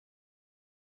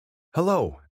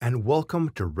Hello, and welcome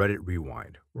to Reddit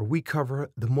Rewind, where we cover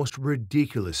the most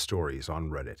ridiculous stories on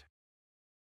Reddit.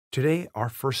 Today, our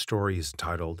first story is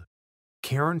titled,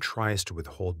 Karen Tries to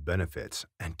Withhold Benefits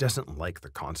and Doesn't Like the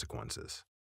Consequences.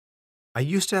 I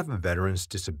used to have a veteran's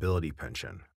disability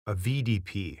pension, a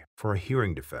VDP, for a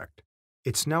hearing defect.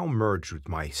 It's now merged with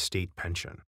my state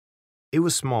pension. It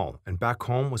was small and back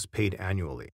home was paid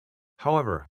annually.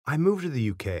 However, I moved to the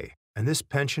UK, and this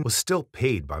pension was still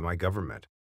paid by my government,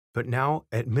 but now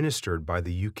administered by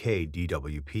the UK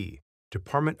DWP,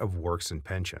 Department of Works and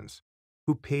Pensions,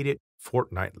 who paid it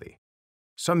fortnightly.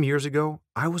 Some years ago,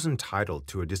 I was entitled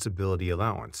to a disability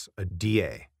allowance, a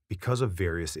DA, because of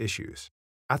various issues.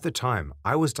 At the time,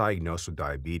 I was diagnosed with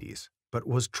diabetes, but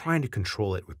was trying to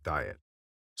control it with diet.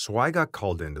 So I got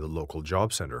called into the local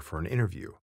job center for an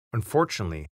interview.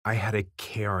 Unfortunately, I had a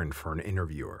Karen for an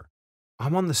interviewer.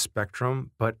 I'm on the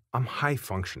spectrum, but I'm high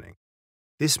functioning.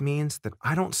 This means that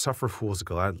I don't suffer fools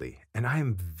gladly, and I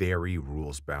am very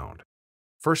rules bound.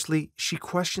 Firstly, she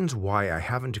questions why I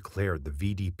haven't declared the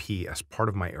VDP as part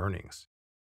of my earnings.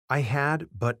 I had,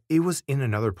 but it was in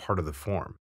another part of the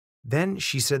form. Then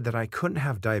she said that I couldn't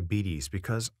have diabetes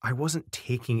because I wasn't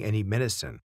taking any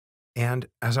medicine, and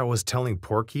as I was telling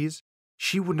Porky's,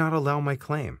 she would not allow my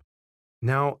claim.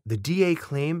 Now, the DA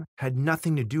claim had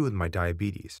nothing to do with my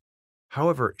diabetes.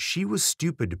 However, she was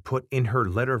stupid to put in her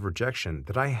letter of rejection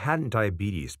that I hadn't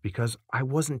diabetes because I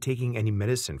wasn't taking any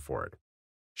medicine for it.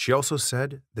 She also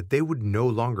said that they would no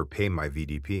longer pay my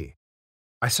VDP.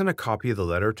 I sent a copy of the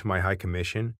letter to my High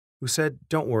Commission, who said,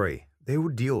 don't worry, they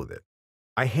would deal with it.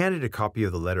 I handed a copy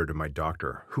of the letter to my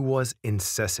doctor, who was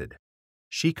incensed.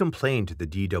 She complained to the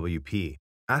DWP,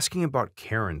 asking about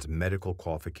Karen's medical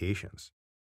qualifications.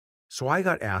 So I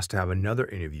got asked to have another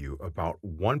interview about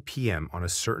 1 p.m. on a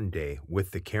certain day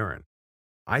with the Karen.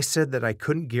 I said that I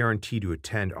couldn't guarantee to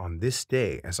attend on this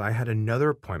day as I had another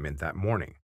appointment that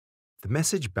morning. The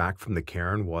message back from the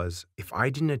Karen was if I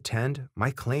didn't attend,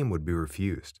 my claim would be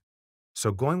refused.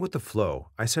 So going with the flow,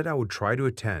 I said I would try to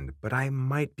attend, but I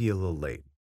might be a little late.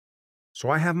 So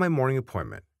I have my morning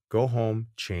appointment, go home,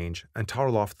 change, and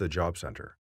toddle off to the job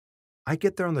center. I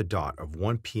get there on the dot of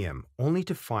 1 p.m. only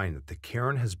to find that the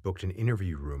Karen has booked an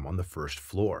interview room on the first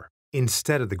floor,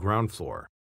 instead of the ground floor.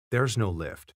 There's no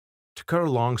lift. To cut a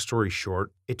long story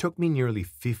short, it took me nearly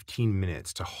 15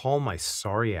 minutes to haul my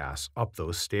sorry ass up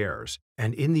those stairs,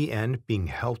 and in the end being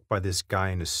helped by this guy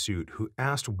in a suit who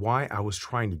asked why I was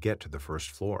trying to get to the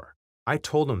first floor. I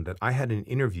told him that I had an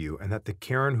interview and that the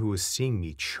Karen who was seeing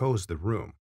me chose the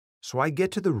room. So I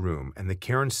get to the room and the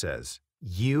Karen says,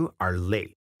 "You are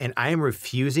late, and I am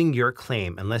refusing your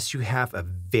claim unless you have a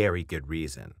very good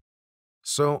reason."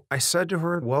 So I said to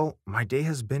her, well, my day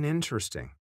has been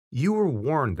interesting. You were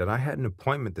warned that I had an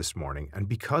appointment this morning, and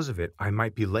because of it, I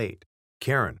might be late.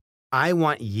 Karen, I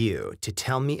want you to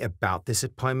tell me about this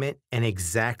appointment and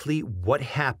exactly what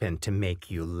happened to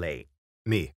make you late.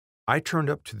 Me, I turned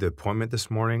up to the appointment this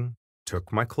morning,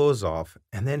 took my clothes off,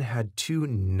 and then had two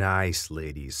nice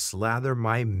ladies slather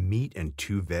my meat and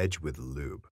two veg with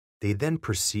lube. They then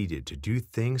proceeded to do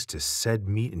things to said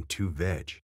meat and two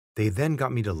veg. They then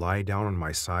got me to lie down on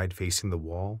my side facing the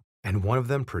wall, and one of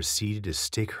them proceeded to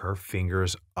stick her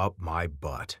fingers up my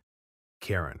butt.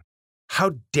 Karen,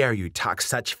 how dare you talk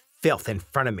such filth in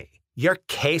front of me? Your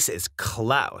case is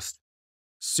closed.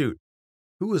 Suit,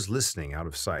 who was listening out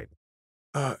of sight.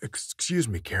 Excuse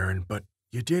me, Karen, but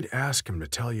you did ask him to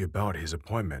tell you about his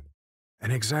appointment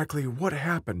and exactly what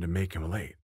happened to make him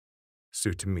late.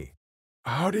 Suit to me.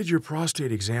 How did your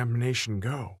prostate examination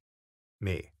go?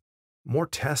 Me. More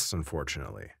tests,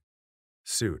 unfortunately.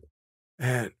 Suit.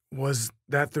 And was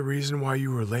that the reason why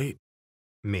you were late?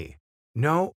 Me.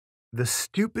 No, the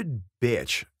stupid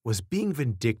bitch was being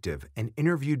vindictive and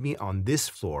interviewed me on this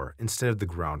floor instead of the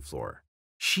ground floor.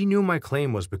 She knew my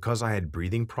claim was because I had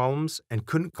breathing problems and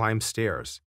couldn't climb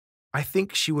stairs. I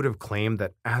think she would have claimed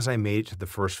that as I made it to the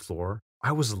first floor,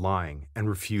 I was lying and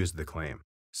refused the claim.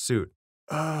 Suit.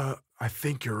 I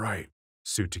think you're right.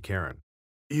 Suit to Karen.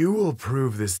 You will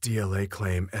prove this DLA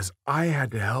claim as I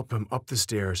had to help him up the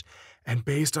stairs, and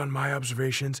based on my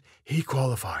observations, he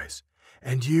qualifies.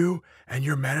 And you and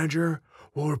your manager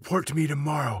will report to me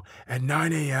tomorrow at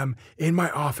 9 a.m. in my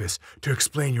office to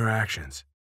explain your actions.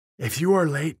 If you are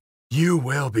late, you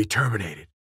will be terminated.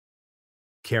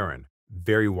 Karen,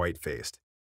 very white-faced.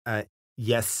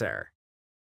 Yes, sir.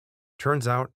 Turns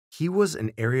out, he was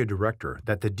an area director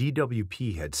that the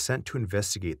DWP had sent to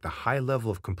investigate the high level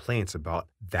of complaints about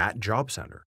that job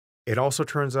center. It also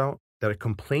turns out that a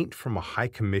complaint from a high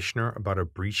commissioner about a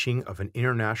breaching of an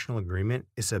international agreement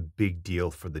is a big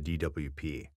deal for the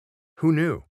DWP. Who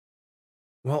knew?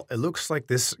 Well, it looks like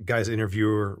this guy's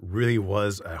interviewer really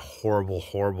was a horrible,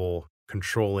 horrible,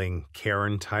 controlling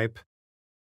Karen type.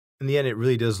 In the end, it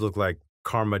really does look like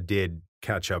karma did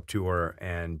catch up to her,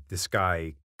 and this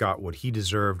guy got what he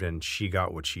deserved, and she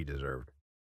got what she deserved.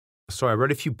 So I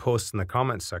read a few posts in the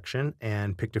comments section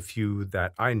and picked a few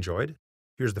that I enjoyed.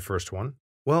 Here's the first one.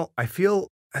 Well, I feel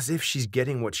as if she's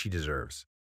getting what she deserves.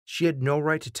 She had no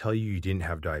right to tell you didn't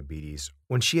have diabetes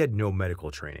when she had no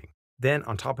medical training. Then,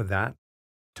 on top of that,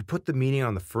 to put the meeting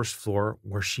on the first floor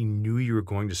where she knew you were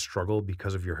going to struggle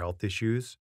because of your health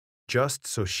issues, just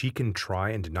so she can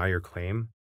try and deny your claim,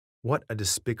 what a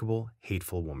despicable,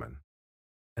 hateful woman.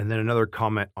 And then another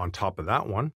comment on top of that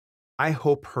one. I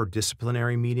hope her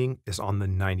disciplinary meeting is on the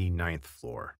 99th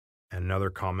floor. And another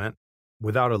comment,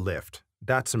 without a lift.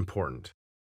 That's important.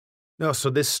 No,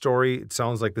 so this story, it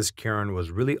sounds like this Karen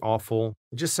was really awful.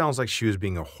 It just sounds like she was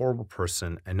being a horrible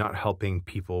person and not helping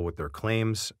people with their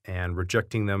claims and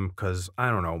rejecting them because, I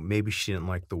don't know, maybe she didn't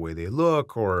like the way they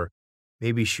look, or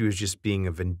maybe she was just being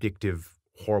a vindictive,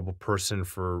 horrible person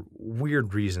for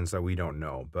weird reasons that we don't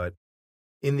know. But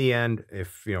in the end,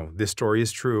 if, this story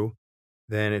is true,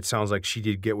 then it sounds like she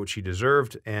did get what she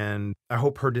deserved. And I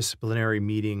hope her disciplinary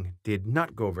meeting did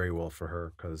not go very well for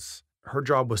her because her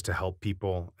job was to help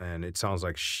people. And it sounds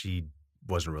like she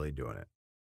wasn't really doing it.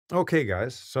 Okay,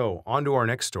 guys. So on to our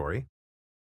next story.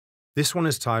 This one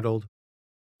is titled,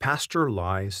 Pastor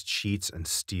Lies, Cheats, and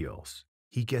Steals.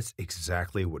 He gets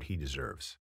exactly what he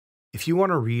deserves. If you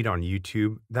want to read on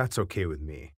YouTube, that's okay with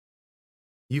me.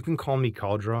 You can call me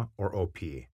Caldra or OP,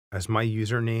 as my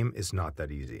username is not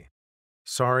that easy.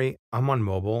 Sorry, I'm on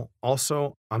mobile.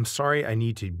 Also, I'm sorry I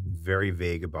need to be very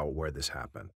vague about where this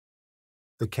happened.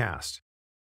 The cast.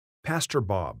 Pastor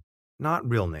Bob, not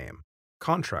real name.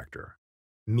 Contractor.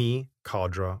 Me,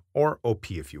 Caldra, or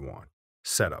OP if you want.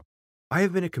 Setup. I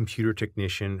have been a computer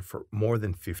technician for more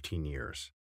than 15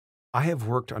 years. I have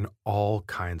worked on all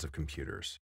kinds of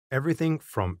computers. Everything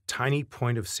from tiny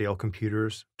point-of-sale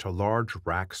computers to large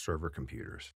rack server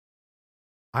computers.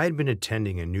 I had been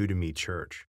attending a new-to-me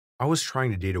church. I was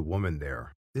trying to date a woman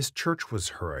there. This church was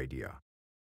her idea.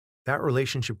 That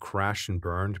relationship crashed and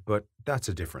burned, but that's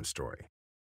a different story.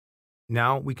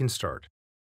 Now we can start.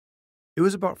 It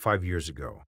was about 5 years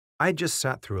ago. I had just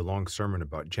sat through a long sermon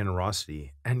about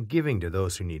generosity and giving to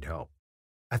those who need help.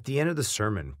 At the end of the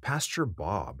sermon, Pastor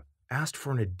Bob asked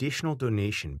for an additional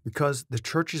donation because the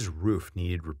church's roof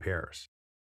needed repairs,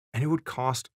 and it would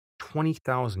cost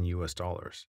 20,000 US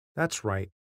dollars. That's right,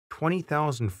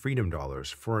 20,000 freedom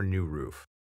dollars for a new roof.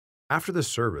 After the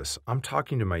service, I'm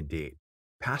talking to my date.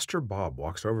 Pastor Bob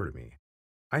walks over to me.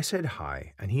 I said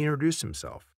hi, and he introduced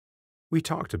himself. We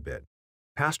talked a bit.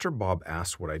 Pastor Bob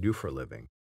asks what I do for a living.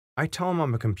 I tell him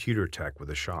I'm a computer tech with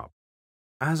a shop.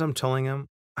 As I'm telling him,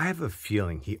 I have a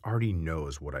feeling he already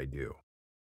knows what I do.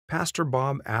 Pastor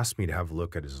Bob asked me to have a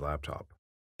look at his laptop.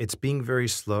 It's being very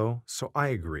slow, so I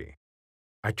agree.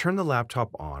 I turn the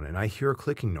laptop on and I hear a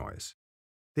clicking noise.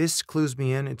 This clues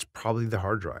me in it's probably the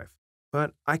hard drive,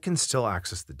 but I can still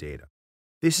access the data.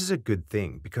 This is a good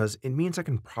thing because it means I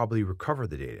can probably recover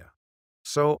the data.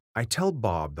 So I tell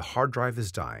Bob the hard drive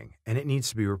is dying and it needs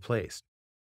to be replaced.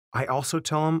 I also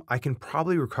tell him I can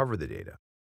probably recover the data.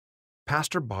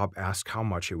 Pastor Bob asks how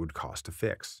much it would cost to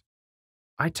fix.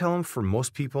 I tell him for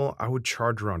most people I would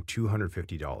charge around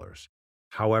 $250.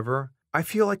 However, I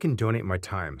feel I can donate my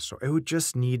time, so it would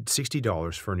just need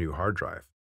 $60 for a new hard drive.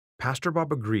 Pastor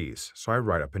Bob agrees, so I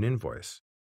write up an invoice.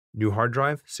 New hard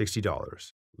drive,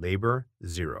 $60. Labor,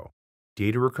 0.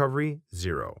 Data recovery,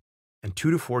 0. And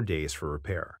 2 to 4 days for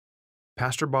repair.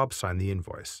 Pastor Bob signed the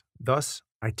invoice. Thus,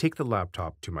 I take the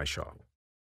laptop to my shop.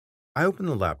 I open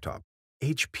the laptop.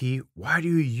 HP, why do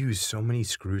you use so many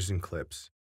screws and clips?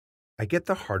 I get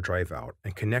the hard drive out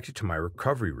and connect it to my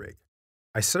recovery rig.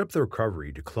 I set up the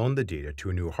recovery to clone the data to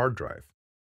a new hard drive,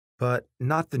 but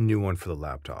not the new one for the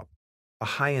laptop, a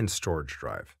high-end storage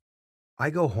drive. I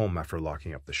go home after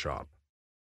locking up the shop.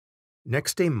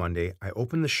 Next day, Monday, I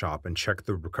open the shop and check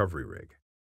the recovery rig.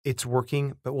 It's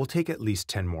working, but will take at least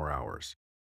 10 more hours.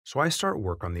 So I start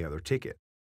work on the other ticket.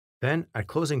 Then, at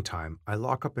closing time, I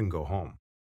lock up and go home.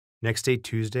 Next day,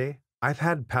 Tuesday, I've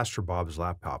had Pastor Bob's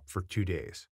laptop for 2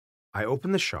 days. I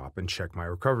open the shop and check my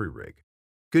recovery rig.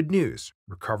 Good news,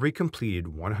 recovery completed,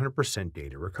 100%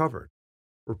 data recovered.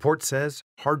 Report says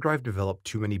hard drive developed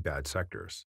too many bad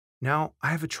sectors. Now, I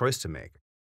have a choice to make.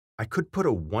 I could put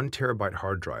a 1 terabyte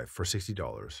hard drive for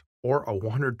 $60 or a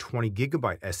 120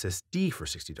 gigabyte SSD for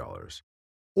 $60.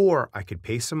 Or I could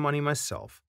pay some money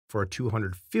myself for a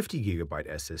 250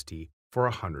 gigabyte SSD for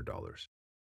 $100.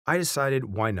 I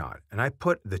decided why not, and I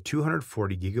put the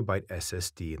 240 gigabyte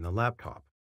SSD in the laptop.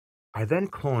 I then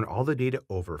clone all the data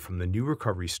over from the new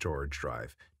recovery storage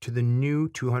drive to the new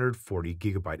 240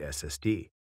 gigabyte SSD.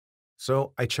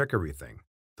 So I check everything.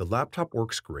 The laptop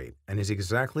works great and is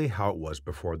exactly how it was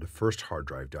before the first hard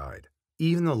drive died.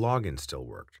 Even the login still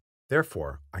worked.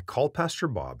 Therefore, I call Pastor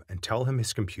Bob and tell him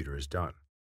his computer is done.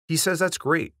 He says that's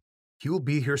great. He will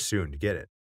be here soon to get it.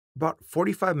 About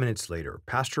 45 minutes later,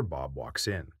 Pastor Bob walks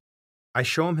in. I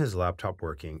show him his laptop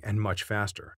working and much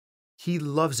faster. He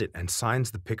loves it and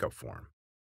signs the pickup form.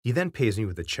 He then pays me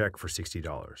with a check for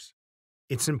 $60.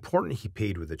 It's important he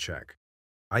paid with a check.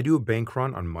 I do a bank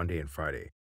run on Monday and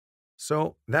Friday.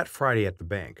 So, that Friday at the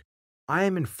bank, I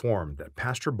am informed that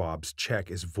Pastor Bob's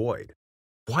check is void.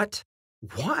 What?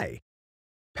 Why?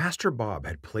 Pastor Bob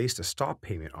had placed a stop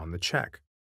payment on the check.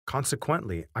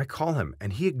 Consequently, I call him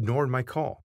and he ignored my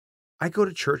call. I go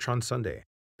to church on Sunday.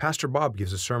 Pastor Bob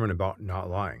gives a sermon about not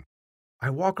lying. I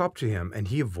walk up to him and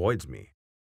he avoids me.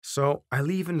 So I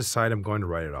leave and decide I'm going to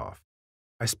write it off.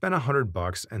 I spent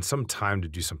 $100 and some time to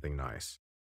do something nice.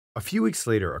 A few weeks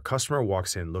later, a customer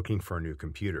walks in looking for a new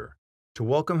computer. To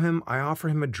welcome him, I offer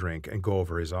him a drink and go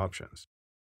over his options.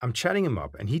 I'm chatting him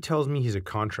up and he tells me he's a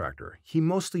contractor. He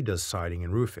mostly does siding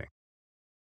and roofing.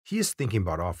 He is thinking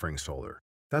about offering solar.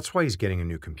 That's why he's getting a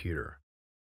new computer.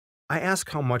 I ask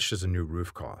how much does a new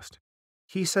roof cost.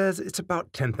 He says it's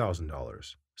about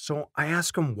 $10,000. So I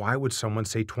ask him why would someone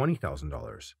say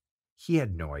 $20,000. He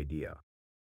had no idea.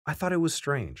 I thought it was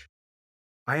strange.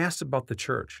 I asked about the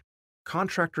church.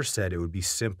 Contractor said it would be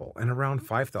simple and around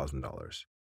 $5,000.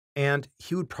 And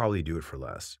he would probably do it for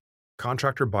less.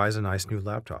 Contractor buys a nice new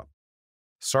laptop.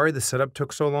 Sorry the setup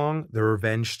took so long. The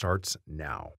revenge starts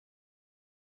now.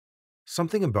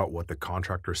 Something about what the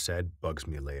contractor said bugs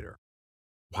me later.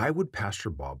 Why would Pastor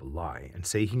Bob lie and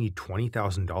say he need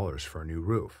 $20,000 for a new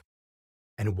roof?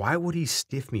 And why would he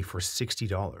stiff me for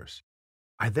 $60?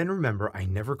 I then remember I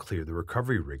never cleared the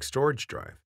recovery rig storage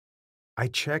drive. I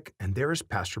check and there is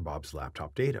Pastor Bob's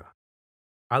laptop data.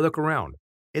 I look around.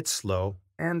 It's slow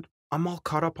and I'm all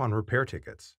caught up on repair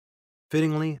tickets.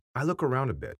 Fittingly, I look around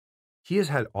a bit. He has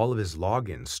had all of his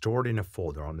logins stored in a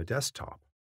folder on the desktop,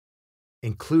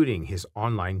 including his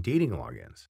online dating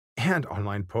logins and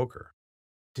online poker.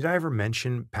 Did I ever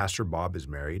mention Pastor Bob is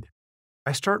married?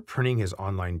 I start printing his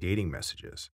online dating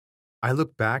messages. I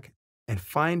look back and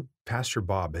find Pastor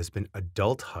Bob has been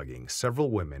adult hugging several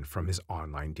women from his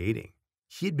online dating.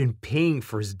 He had been paying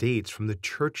for his dates from the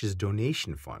church's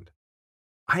donation fund.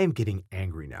 I am getting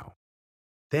angry now.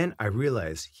 Then I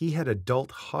realize he had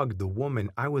adult hugged the woman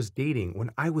I was dating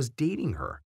when I was dating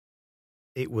her.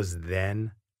 It was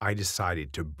then I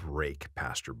decided to break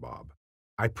Pastor Bob.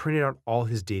 I printed out all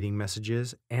his dating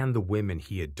messages and the women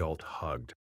he adult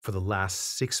hugged for the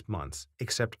last 6 months,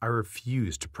 except I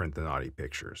refused to print the naughty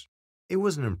pictures. It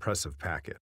was an impressive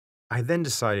packet. I then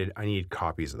decided I needed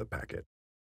copies of the packet.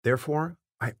 Therefore,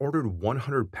 I ordered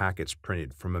 100 packets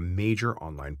printed from a major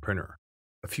online printer.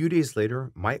 A few days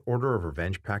later, my order of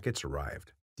revenge packets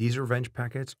arrived. These revenge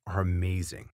packets are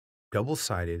amazing.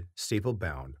 Double-sided,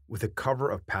 staple-bound, with a cover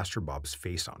of Pastor Bob's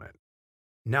face on it.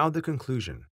 Now the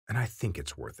conclusion, and I think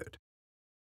it's worth it.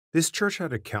 This church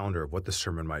had a calendar of what the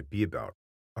sermon might be about.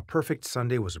 A perfect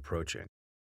Sunday was approaching.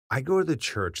 I go to the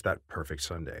church that perfect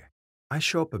Sunday. I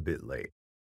show up a bit late.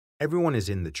 Everyone is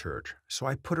in the church, so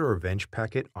I put a revenge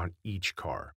packet on each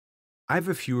car. I have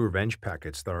a few revenge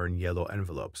packets that are in yellow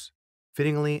envelopes.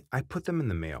 Fittingly, I put them in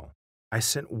the mail. I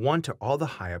sent one to all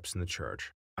the high-ups in the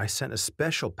church. I sent a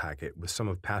special packet with some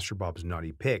of Pastor Bob's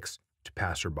naughty pics to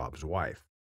Pastor Bob's wife.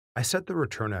 I set the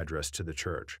return address to the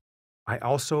church. I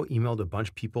also emailed a bunch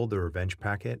of people the revenge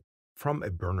packet from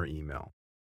a burner email.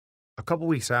 A couple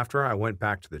weeks after, I went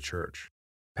back to the church.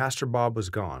 Pastor Bob was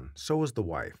gone, so was the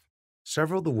wife.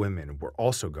 Several of the women were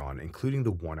also gone, including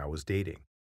the one I was dating.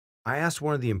 I asked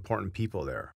one of the important people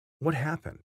there, what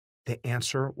happened? The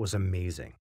answer was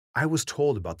amazing. I was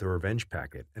told about the revenge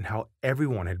packet and how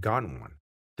everyone had gotten one.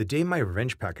 The day my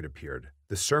revenge packet appeared,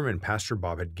 the sermon Pastor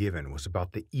Bob had given was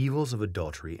about the evils of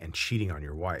adultery and cheating on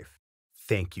your wife.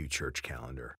 Thank you, church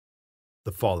calendar.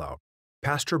 The fallout.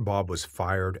 Pastor Bob was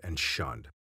fired and shunned.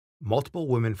 Multiple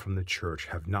women from the church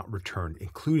have not returned,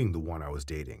 including the one I was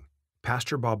dating.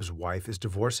 Pastor Bob's wife is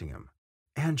divorcing him,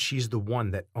 and she's the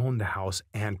one that owned the house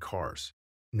and cars.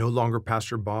 No longer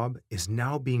Pastor Bob is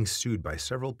now being sued by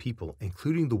several people,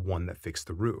 including the one that fixed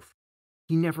the roof.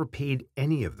 He never paid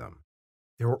any of them.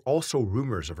 There were also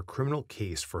rumors of a criminal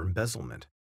case for embezzlement.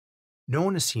 No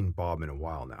one has seen Bob in a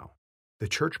while now. The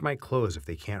church might close if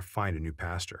they can't find a new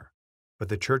pastor, but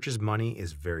the church's money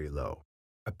is very low.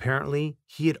 Apparently,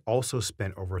 he had also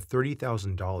spent over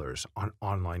 $30,000 on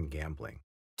online gambling.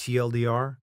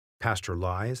 TLDR, Pastor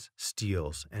lies,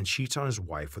 steals, and cheats on his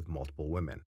wife with multiple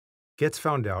women. Gets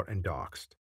found out and doxxed.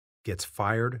 Gets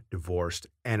fired, divorced,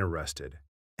 and arrested.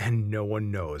 And no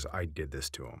one knows I did this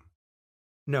to him.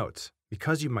 Notes,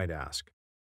 because you might ask,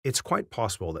 it's quite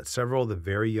possible that several of the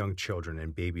very young children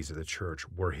and babies of the church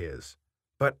were his,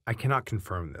 but I cannot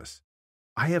confirm this.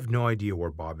 I have no idea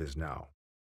where Bob is now.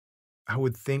 I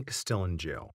would think still in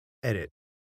jail. Edit.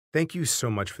 Thank you so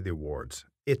much for the awards.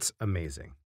 It's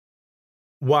amazing.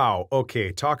 Wow,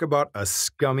 okay, talk about a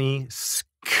scummy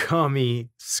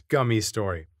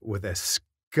story with a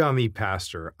scummy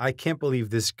pastor. I can't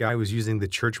believe this guy was using the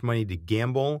church money to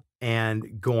gamble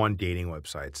and go on dating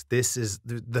websites. This is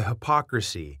the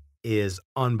hypocrisy is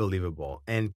unbelievable.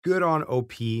 And good on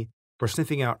OP for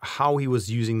sniffing out how he was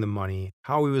using the money,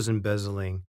 how he was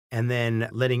embezzling, and then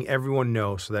letting everyone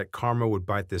know so that karma would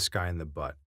bite this guy in the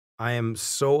butt. I am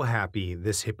so happy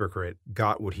this hypocrite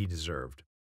got what he deserved.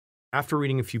 After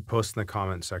reading a few posts in the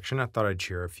comment section, I thought I'd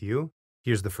share a few.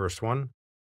 Here's the first one.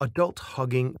 Adult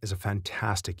hugging is a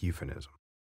fantastic euphemism.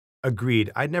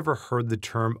 Agreed. I'd never heard the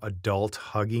term adult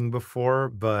hugging before,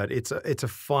 but it's a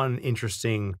fun,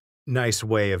 interesting, nice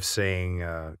way of saying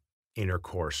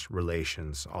intercourse,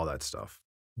 relations, all that stuff.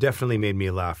 Definitely made me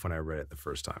laugh when I read it the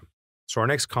first time. So our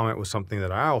next comment was something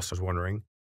that I also was wondering,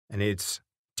 and it's,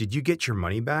 did you get your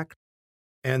money back?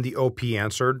 And the OP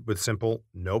answered with simple,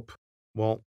 nope.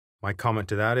 Well, my comment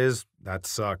to that is, that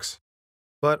sucks.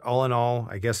 But all in all,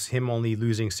 I guess him only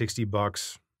losing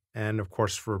 $60 and of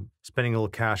course for spending a little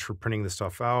cash for printing the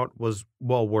stuff out was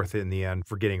well worth it in the end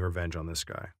for getting revenge on this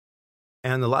guy.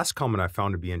 And the last comment I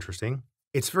found to be interesting,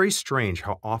 it's very strange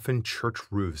how often church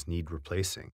roofs need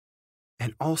replacing.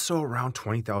 And also around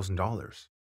 $20,000.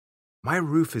 My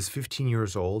roof is 15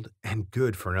 years old and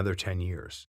good for another 10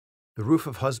 years. The roof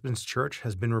of Husband's Church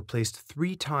has been replaced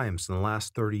 3 times in the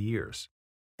last 30 years.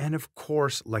 And of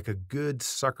course, like a good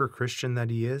sucker Christian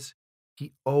that he is,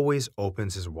 he always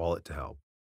opens his wallet to help.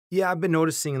 Yeah, I've been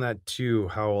noticing that too,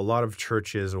 how a lot of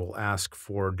churches will ask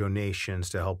for donations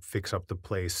to help fix up the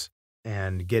place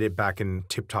and get it back in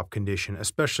tip-top condition,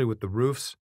 especially with the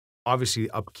roofs. Obviously,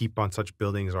 upkeep on such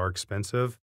buildings are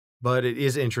expensive, but it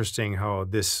is interesting how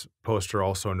this poster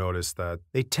also noticed that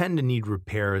they tend to need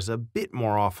repairs a bit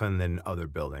more often than other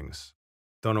buildings.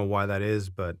 Don't know why that is,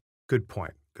 but good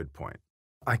point, good point.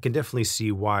 I can definitely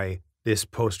see why this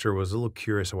poster was a little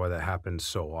curious of why that happens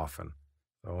so often.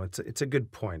 So it's a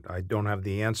good point. I don't have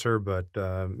the answer, but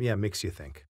yeah, it makes you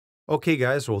think. Okay,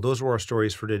 guys, well, those were our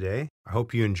stories for today. I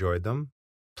hope you enjoyed them.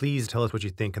 Please tell us what you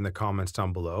think in the comments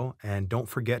down below, and don't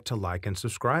forget to like and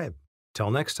subscribe.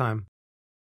 Till next time.